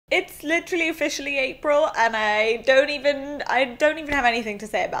It's literally officially April and I don't even have anything to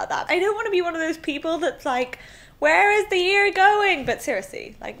say about that. I don't want to be one of those people that's like, where is the year going? But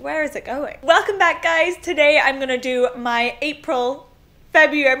seriously, like, where is it going? Welcome back, guys. Today I'm gonna do my April,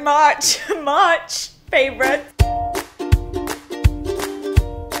 February, March favorites.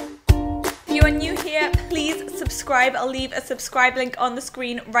 If you are new here, please subscribe. I'll leave a subscribe link on the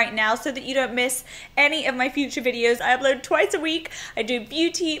screen right now so that you don't miss any of my future videos. I upload twice a week. I do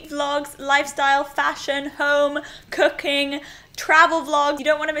beauty vlogs, lifestyle, fashion, home, cooking, travel vlogs. You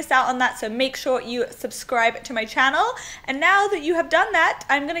don't want to miss out on that, so make sure you subscribe to my channel. And now that you have done that,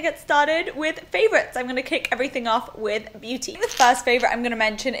 I'm gonna get started with favorites. I'm gonna kick everything off with beauty. The first favorite I'm gonna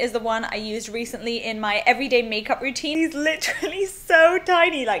mention is the one I used recently in my everyday makeup routine. He's literally so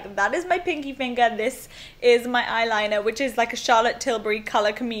tiny, like that is my pinky finger, this is my eyeliner, which is like a Charlotte Tilbury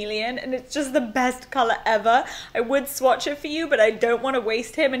color Chameleon, and it's just the best color ever. I would swatch it for you, but I don't want to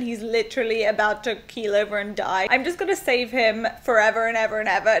waste him, and he's literally about to keel over and die. I'm just gonna save him forever and ever and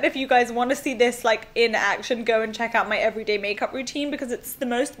ever. And if you guys want to see this like in action, go and check out my everyday makeup routine because it's the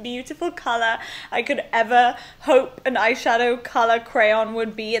most beautiful color I could ever hope an eyeshadow color crayon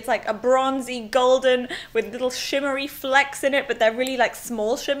would be. It's like a bronzy golden with little shimmery flecks in it, but they're really like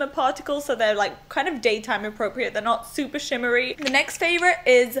small shimmer particles, so they're like kind of daytime appropriate. They're not super shimmery. The next favorite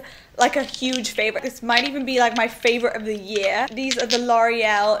is like a huge favorite. This might even be like my favorite of the year. These are the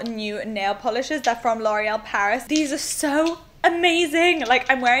L'Oreal new nail polishes. They're from L'Oreal Paris. These are so amazing. Like,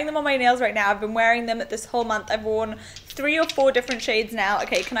 I'm wearing them on my nails right now. I've been wearing them this whole month. I've worn 3 or 4 different shades now.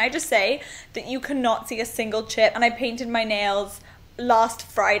 Okay, can I just say that you cannot see a single chip, and I painted my nails last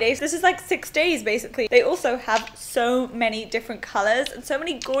Friday. So this is like 6 days basically. They also have so many different colors and so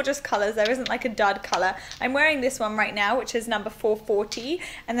many gorgeous colors. There isn't like a dud color. I'm wearing this one right now, which is number 440,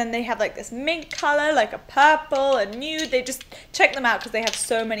 and then they have like this mint color, like a purple, a nude. They just check them out because they have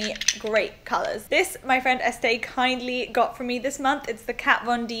so many great colors. This my friend Estee kindly got for me this month. It's the Kat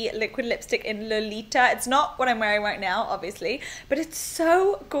Von D liquid lipstick in Lolita. It's not what I'm wearing right now, obviously, but it's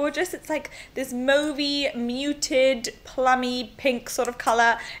so gorgeous. It's like this mauvey, muted, plummy pink sort of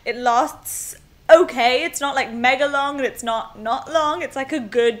color. It lasts okay. It's not like mega long and it's not long. It's like a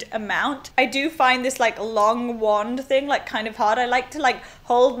good amount. I do find this like long wand thing like kind of hard. I like to like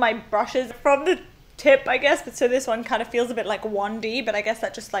hold my brushes from the tip, I guess, but so this one kind of feels a bit like wandy, but I guess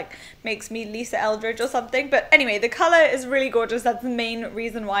that just like makes me Lisa Eldridge or something. But anyway, the color is really gorgeous. That's the main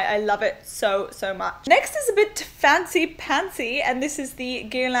reason why I love it so much. Next is a bit fancy pantsy, and this is the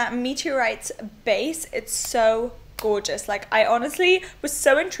Guerlain Météorites base. It's so gorgeous. Like, I honestly was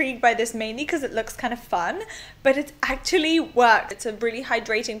so intrigued by this mainly because it looks kind of fun, but it actually works. It's a really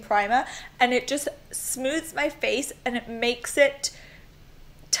hydrating primer and it just smooths my face and it makes it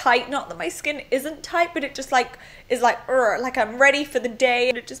tight. Not that my skin isn't tight, but it just like is like I'm ready for the day,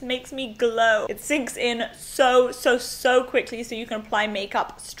 and it just makes me glow. It sinks in so quickly, so you can apply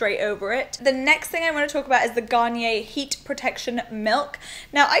makeup straight over it. The next thing I want to talk about is the Garnier Heat Protection Milk.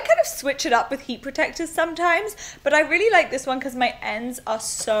 Now, I kind of switch it up with heat protectors sometimes, but I really like this one because my ends are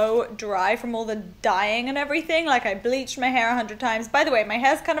so dry from all the dyeing and everything. Like, I bleached my hair 100 times. By the way, my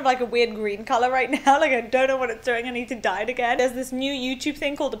hair's kind of like a weird green color right now. Like, I don't know what it's doing. I need to dye it again. There's this new YouTube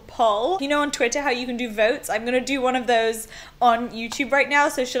thing called a poll. You know, on Twitter how you can do votes? I'm gonna do one of those on YouTube right now.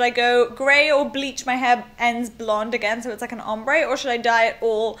 So should I go gray or bleach my hair ends blonde again so it's like an ombre, or should I dye it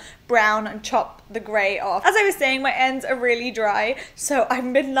all brown and chop the gray off? As I was saying, my ends are really dry, so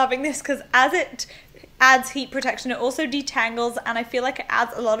I've been loving this because as it adds heat protection, it also detangles, and I feel like it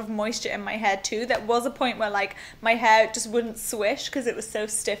adds a lot of moisture in my hair too. There was a point where like my hair just wouldn't swish because it was so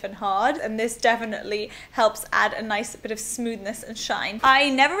stiff and hard, and this definitely helps add a nice bit of smoothness and shine. I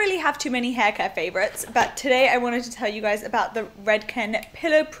never really have too many hair care favorites, but today I wanted to tell you guys about the Redken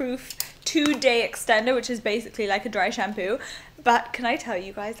Pillow Proof 2-day extender, which is basically like a dry shampoo. But can I tell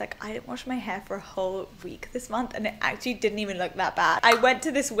you guys, like, I didn't wash my hair for a whole week this month and it actually didn't even look that bad. I went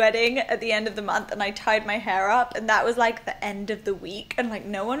to this wedding at the end of the month and I tied my hair up, and that was like the end of the week, and like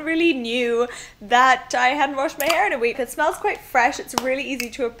no one really knew that I hadn't washed my hair in a week. It smells quite fresh, it's really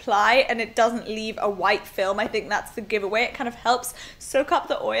easy to apply, and it doesn't leave a white film. I think that's the giveaway. It kind of helps soak up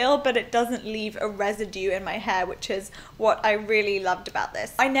the oil, but it doesn't leave a residue in my hair, which is what I really loved about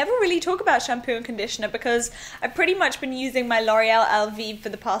this. I never really talk about shampoo and conditioner because I've pretty much been using my L'Oreal Elvive for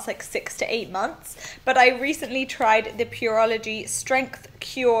the past like 6 to 8 months, but I recently tried the Pureology Strength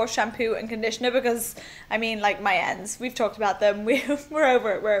Cure shampoo and conditioner because, I mean, like, my ends, we've talked about them, we're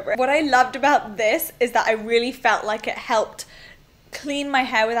over it. What I loved about this is that I really felt like it helped clean my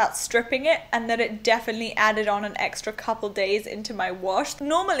hair without stripping it, and that it definitely added on an extra couple days into my wash.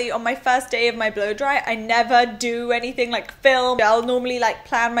 Normally on my first day of my blow dry, I never do anything like film. I'll normally like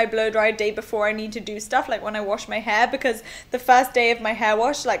plan my blow dry a day before I need to do stuff, like when I wash my hair, because the first day of my hair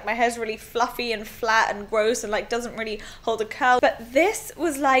wash, like my hair's really fluffy and flat and gross and like doesn't really hold a curl. But this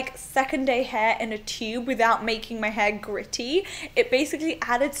was like second day hair in a tube without making my hair gritty. It basically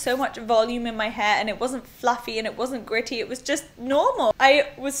added so much volume in my hair, and it wasn't fluffy and it wasn't gritty. It was just normal. I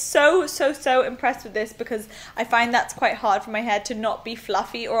was so impressed with this, because I find that's quite hard for my hair to not be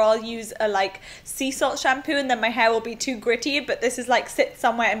fluffy, or I'll use a like sea salt shampoo and then my hair will be too gritty, but this is like sits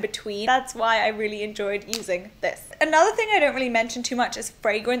somewhere in between. That's why I really enjoyed using this. Another thing I don't really mention too much is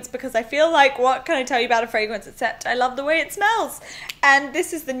fragrance, because I feel like, what can I tell you about a fragrance except I love the way it smells? And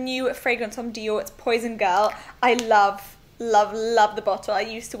this is the new fragrance from Dior. It's Poison Girl. I love the bottle. I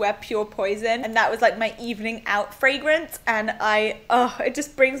used to wear Pure Poison, and that was like my evening out fragrance, and it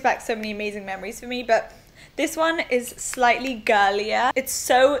just brings back so many amazing memories for me. But this one is slightly girlier. It's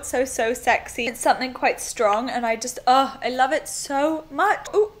so sexy. It's something quite strong, and I love it so much.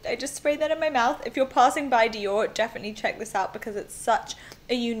 Oh, I just sprayed that in my mouth. If you're passing by Dior, definitely check this out, because it's such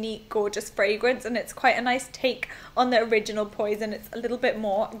a unique, gorgeous fragrance, and it's quite a nice take on the original Poison. It's a little bit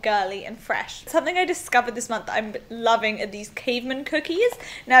more girly and fresh. Something I discovered this month that I'm loving are these Caveman cookies.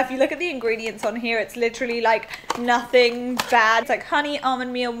 Now, if you look at the ingredients on here, it's literally like nothing bad. It's like honey,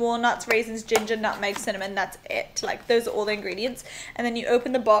 almond meal, walnuts, raisins, ginger, nutmeg, cinnamon. That's it. Like, those are all the ingredients. And then you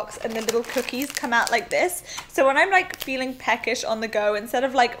open the box and the little cookies come out like this. So when I'm like feeling peckish on the go, instead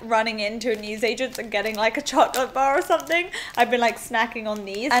of like running into a newsagent's and getting like a chocolate bar or something, I've been like snacking on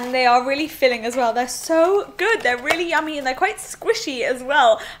these, and they are really filling as well. They're so good. They're really yummy, and they're quite squishy as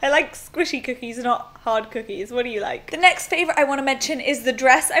well. I like squishy cookies, not hard cookies. What do you like? The next favorite I want to mention is the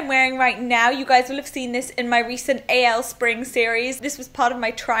dress I'm wearing right now. You guys will have seen this in my recent AL Spring series. This was part of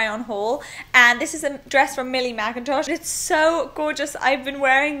my try on haul, and this is a dress from Millie Mackintosh. It's so gorgeous. I've been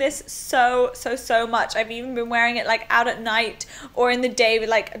wearing this so much. I've even been wearing it like out at night or in the day with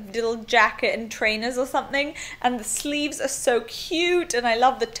like a little jacket and trainers or something, and the sleeves are so cute, and I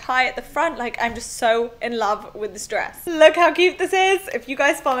love the tie at the front. Like, I'm just so in love with this dress. Look how cute this is. If you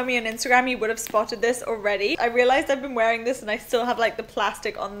guys follow me on Instagram, you would have spotted this already. I realized I've been wearing this and I still have like the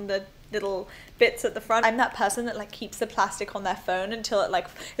plastic on the little bits at the front. I'm that person that like keeps the plastic on their phone until it like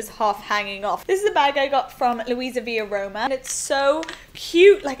is half hanging off. This is a bag I got from Louisa Via Roma, and it's so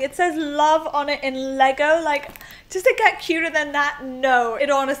cute. Like, it says love on it in Lego. Like, does it get cuter than that? No,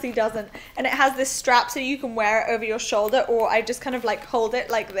 it honestly doesn't. And it has this strap so you can wear it over your shoulder, or I just kind of like hold it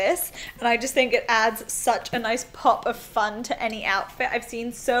like this, and I just think it adds such a nice pop of fun to any outfit. I've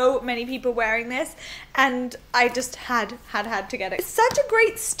seen so many people wearing this, and I just had to get it. It's such a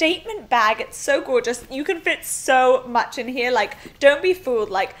great statement bag. It's so gorgeous. You can fit so much in here. Like, don't be fooled.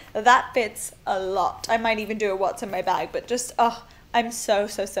 Like, that fits a lot. I might even do a what's in my bag, but just, I'm so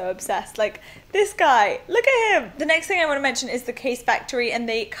obsessed. Like, this guy, look at him. The next thing I want to mention is the Case Factory, and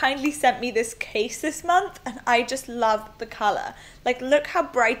they kindly sent me this case this month, and I just love the color. Like, look how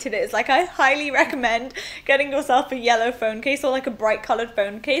bright it is. Like, I highly recommend getting yourself a yellow phone case or like a bright colored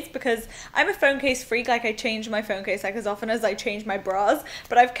phone case, because I'm a phone case freak. Like, I change my phone case like as often as I change my bras,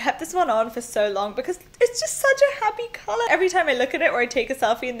 but I've kept this one on for so long because it's just such a happy color. Every time I look at it or I take a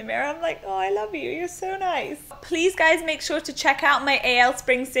selfie in the mirror, I'm like, oh, I love you. You're so nice. Please, guys, make sure to check out my AL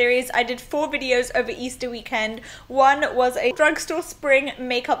Spring series. I did 4 videos over Easter weekend. One was a drugstore spring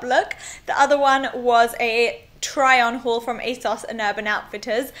makeup look. The other one was a try on haul from ASOS and Urban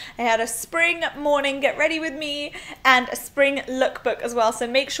Outfitters. I had a spring morning get ready with me and a spring lookbook as well, so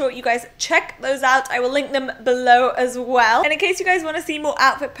make sure you guys check those out. I will link them below as well. And in case you guys want to see more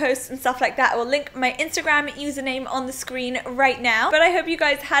outfit posts and stuff like that, I will link my Instagram username on the screen right now. But I hope you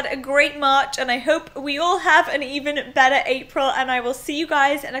guys had a great March, and I hope we all have an even better April, and I will see you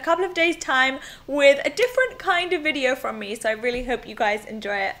guys in a couple of days time with a different kind of video from me. So I really hope you guys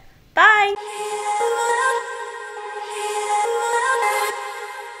enjoy it. Bye!